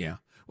 Yeah.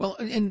 Well,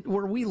 and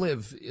where we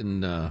live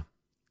in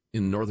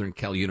Northern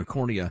Cal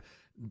Unicornia,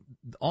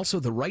 also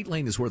the right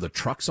lane is where the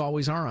trucks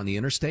always are on the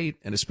interstate.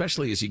 And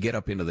especially as you get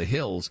up into the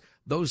hills,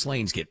 those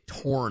lanes get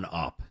torn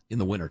up in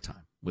the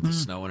wintertime with the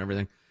snow and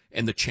everything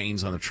and the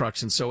chains on the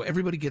trucks. And so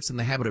everybody gets in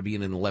the habit of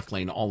being in the left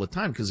lane all the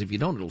time, because if you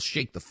don't, it'll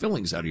shake the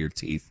fillings out of your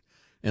teeth.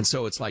 And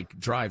so it's like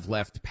drive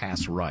left,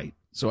 pass right.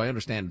 So I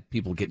understand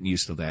people getting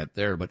used to that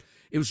there, but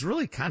it was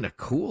really kind of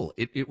cool.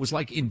 It was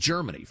like in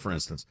Germany, for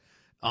instance,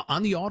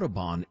 on the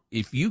Autobahn,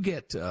 if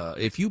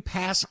you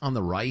pass on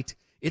the right,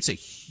 it's a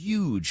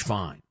huge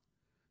fine.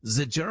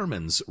 The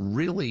Germans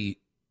really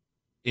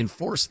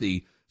enforce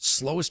the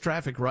slowest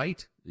traffic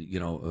right,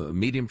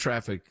 medium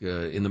traffic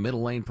in the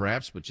middle lane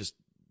perhaps, but just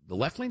the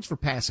left lane's for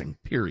passing,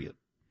 period.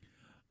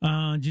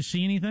 Did you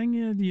see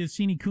anything? Do you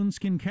see any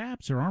coonskin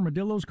caps or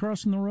armadillos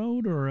crossing the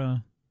road? Or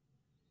a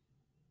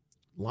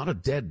lot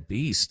of dead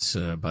beasts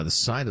by the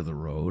side of the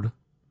road.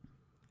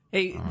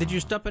 Hey, did you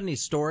stop in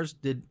these stores?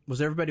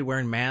 Was everybody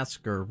wearing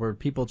masks, or were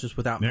people just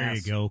without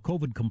masks? There you go.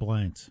 COVID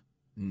compliance.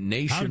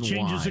 Nationwide. How it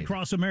changes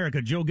across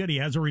America. Joe Getty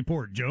has a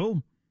report.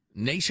 Joe?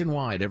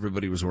 Nationwide,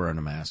 everybody was wearing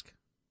a mask.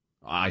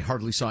 I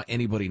hardly saw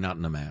anybody not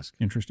in a mask.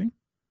 Interesting.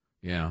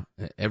 Yeah,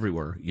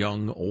 everywhere.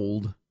 Young,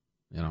 old,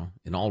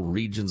 in all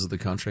regions of the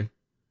country.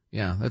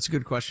 Yeah, that's a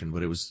good question,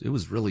 but it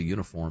was really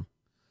uniform.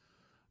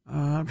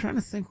 I'm trying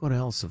to think what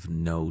else of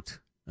note.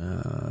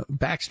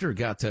 Baxter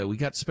we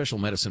got special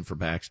medicine for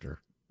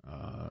Baxter.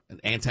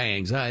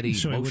 Anti-anxiety,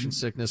 motion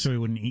sickness. So he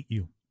wouldn't eat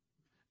you.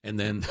 And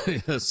then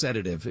a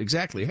sedative.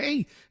 Exactly.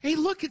 Hey,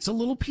 look, it's a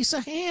little piece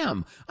of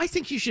ham. I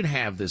think you should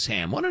have this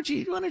ham. Why don't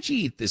you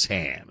eat this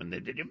ham? And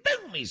then,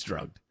 boom, he's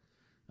drugged.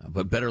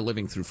 But better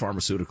living through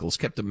pharmaceuticals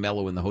kept him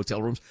mellow in the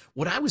hotel rooms.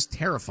 What I was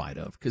terrified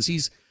of, because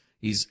he's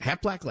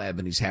half black lab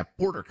and he's half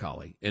border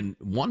collie. And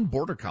one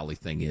border collie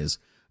thing is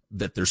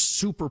that they're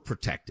super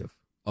protective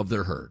of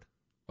their herd,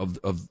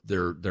 of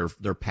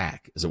their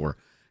pack, as it were.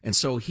 And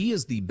so he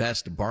is the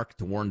best bark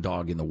to warn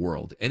dog in the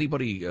world.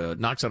 Anybody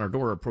knocks on our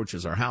door,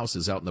 approaches our house,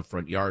 is out in the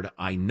front yard,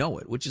 I know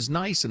it, which is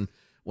nice. And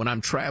when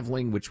I'm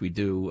traveling, which we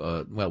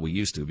do, we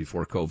used to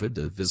before COVID,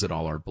 to visit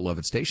all our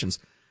beloved stations,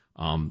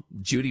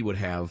 Judy would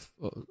have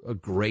a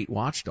great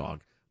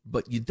watchdog.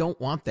 But you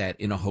don't want that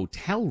in a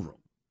hotel room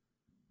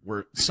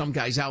where some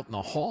guy's out in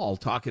the hall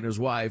talking to his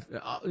wife.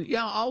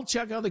 Yeah, I'll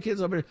check out the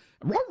kids over here.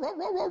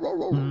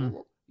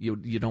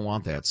 You don't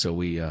want that.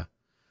 So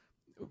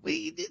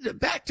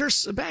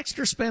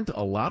Baxter spent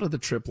a lot of the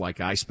trip like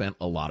I spent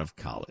a lot of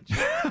college.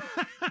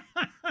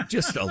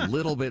 Just a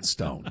little bit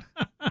stoned.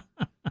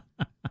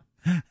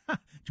 Did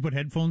you put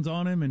headphones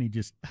on him and he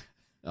just...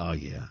 Oh,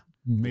 yeah.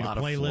 Made a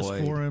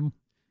playlist for him.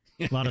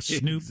 A lot of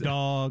Snoop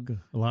Dogg.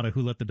 A lot of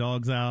Who Let the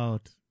Dogs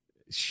Out.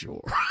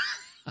 Sure.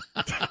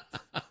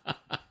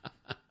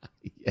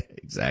 Yeah,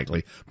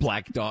 exactly.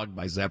 Black Dog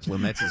by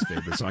Zeppelin. That's his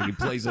favorite song. He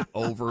plays it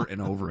over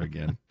and over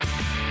again.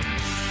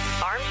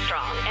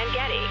 Armstrong and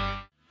Getty.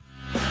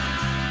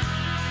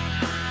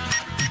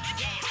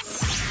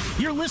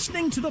 You're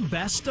listening to the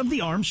best of the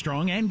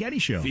Armstrong and Getty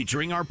Show.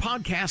 Featuring our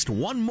podcast,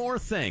 One More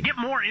Thing. Get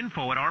more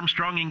info at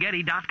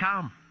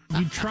ArmstrongandGetty.com.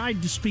 You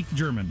tried to speak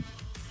German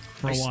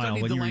for a while. I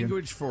studied the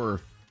language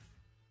for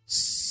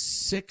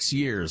 6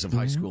 years of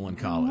high school and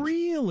college.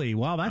 Really?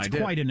 Wow, that's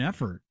quite an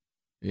effort.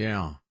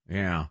 Yeah.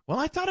 Well,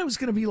 I thought I was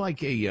going to be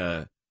like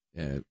a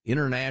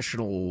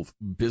international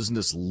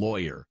business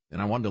lawyer,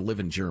 and I wanted to live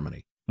in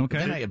Germany. Okay.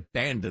 Then I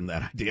abandoned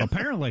that idea.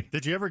 Apparently.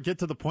 Did you ever get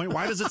to the point?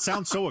 Why does it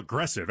sound so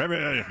aggressive?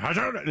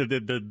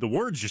 The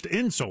words just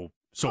end so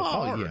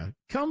hard. Yeah.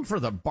 Come for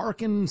the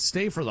barking,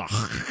 stay for the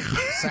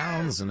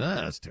sounds, and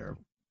that's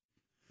terrible.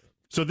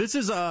 So this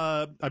is,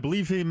 I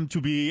believe him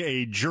to be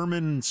a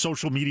German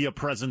social media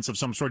presence of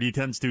some sort. He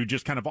tends to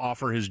just kind of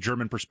offer his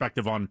German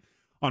perspective on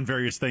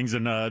various things.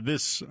 And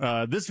this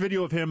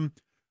video of him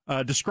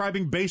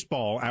describing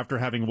baseball after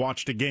having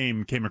watched a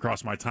game came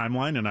across my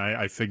timeline, and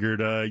I figured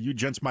you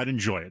gents might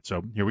enjoy it.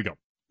 So here we go.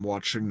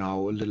 Watching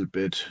now a little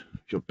bit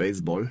your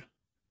baseball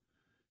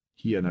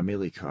here in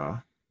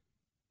America.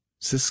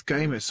 This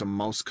game is the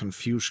most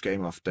confused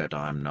game of that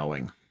I'm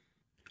knowing.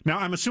 Now,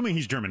 I'm assuming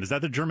he's German. Is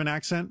that the German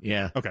accent?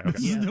 Yeah. Okay.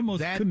 This is the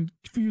most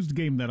confused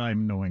game that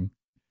I'm knowing.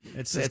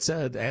 It's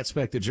an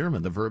aspect of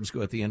German. The verbs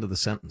go at the end of the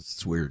sentence.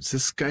 It's weird.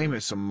 This game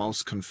is the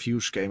most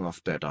confused game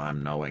of that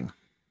I'm knowing.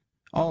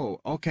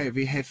 Oh, okay.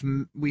 We have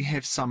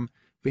some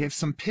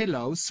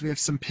pillows. We have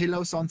some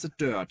pillows on the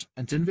dirt,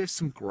 and then we have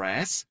some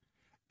grass,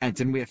 and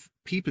then we have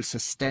people who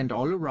stand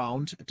all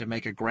around. They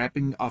make a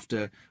grabbing of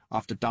the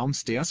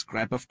downstairs,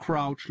 grab of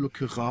crouch, look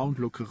around.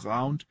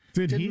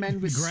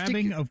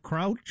 Grabbing of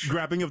crouch?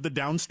 Grabbing of the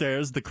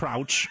downstairs, the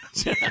crouch.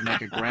 They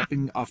make a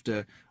grabbing of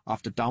the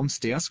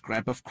downstairs,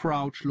 grab of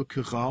crouch, look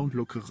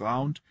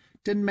around.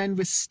 Then man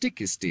with stick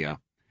is there,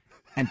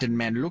 and then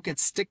man look at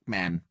stick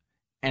man.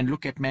 And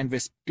look at man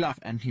with glove,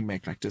 and he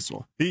make like this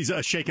one. He's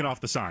shaking off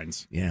the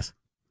signs. Yes.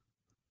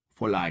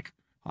 For like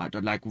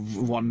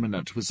 1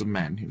 minute with a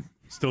man.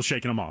 Still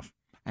shaking them off.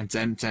 And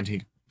then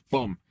he,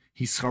 boom,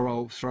 he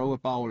throw a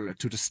ball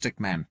to the stick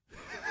man.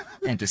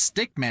 And the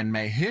stick man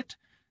may hit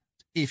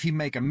if he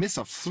make a miss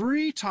of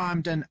 3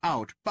 times, then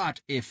out.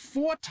 But if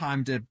 4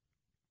 times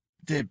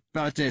the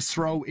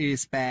throw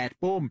is bad,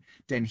 boom,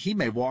 then he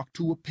may walk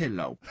to a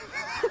pillow.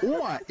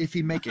 Or if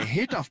he make a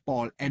hit of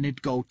ball and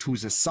it go to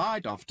the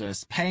side of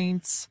the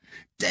paints,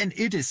 then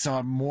it is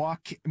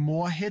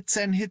more hits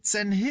and hits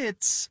and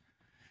hits.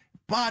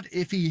 But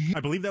if he... I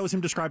believe that was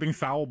him describing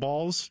foul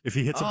balls. If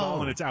he hits a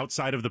ball and it's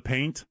outside of the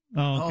paint.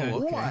 Oh, okay.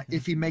 Or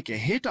if he make a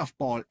hit of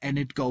ball and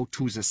it go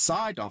to the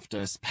side of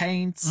the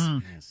paints,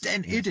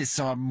 then it is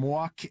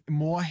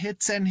more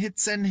hits and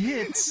hits and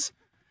hits.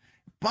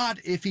 But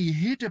if he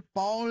hit a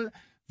ball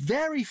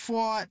very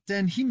far,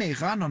 then he may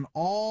run on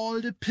all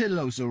the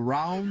pillows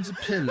around the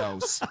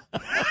pillows.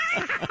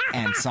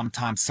 And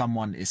sometimes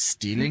someone is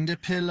stealing the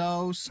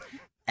pillows.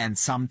 And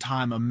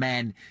sometimes a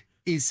man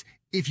is...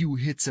 If you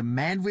hit a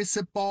man with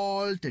a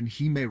ball, then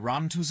he may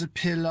run to the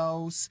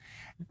pillows,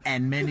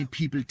 and many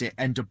people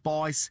and the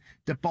boys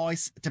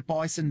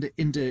in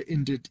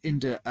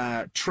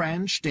the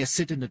trench, they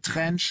sit in the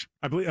trench.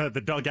 I believe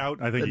the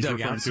dugout. I think he's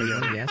referring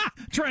to yes.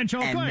 Trench.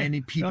 Okay. And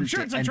many people I'm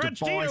sure it's a trench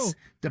to you.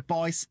 The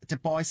boys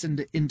in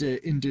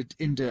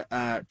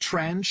the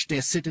trench, they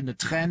sit in the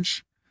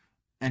trench,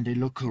 and they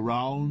look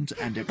around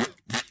and they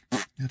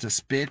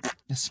spit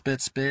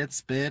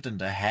in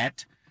the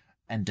hat.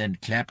 And then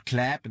clap,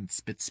 and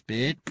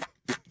spit,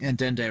 and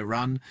then they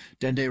run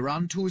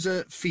to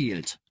the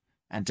field.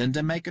 And then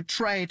they make a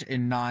trade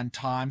in 9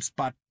 times,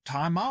 but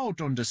time out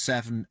on the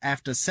 7.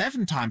 After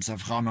 7 times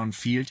of run on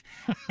field,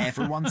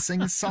 everyone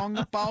sings a song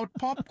about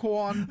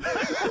popcorn.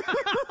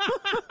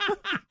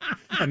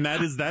 And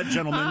that is that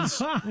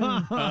gentleman's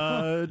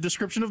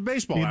description of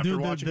baseball you after do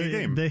watching a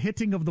game. The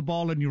hitting of the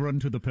ball and you run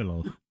to the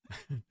pillow.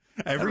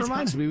 That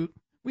reminds me,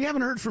 we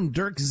haven't heard from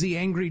Dirk the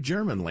Angry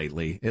German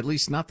lately. At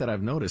least not that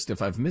I've noticed.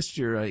 If I've missed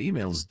your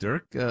emails,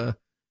 Dirk,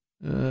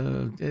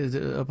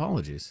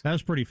 apologies. That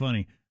was pretty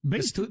funny.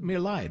 Es tut mir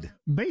leid.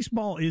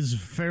 Baseball is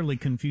fairly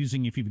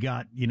confusing if you've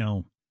got,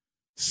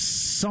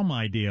 some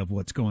idea of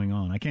what's going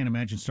on. I can't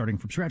imagine starting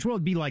from scratch. Well,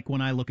 it'd be like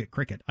when I look at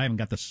cricket. I haven't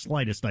got the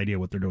slightest idea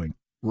what they're doing.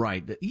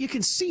 Right. You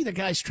can see the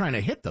guy's trying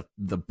to hit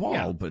the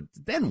ball, but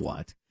then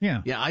what?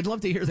 Yeah. Yeah, I'd love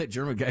to hear that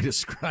German guy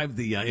describe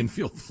the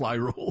infield fly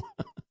rule.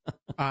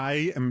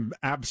 I am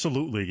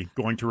absolutely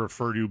going to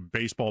refer to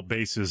baseball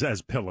bases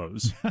as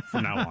pillows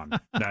from now on.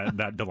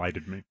 That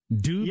delighted me.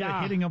 Do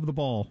the hitting of the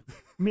ball.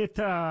 Mit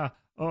 2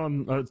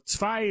 or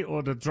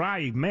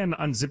 3 men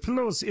on the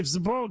pillows. If the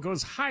ball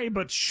goes high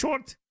but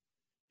short,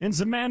 and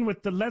the man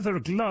with the leather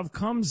glove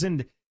comes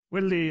and,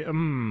 well,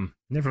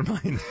 never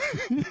mind.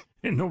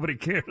 And nobody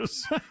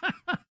cares.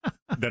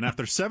 Then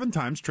after 7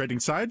 times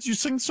trading sides, you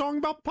sing a song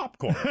about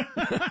popcorn.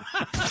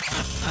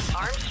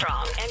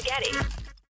 Armstrong and Getty.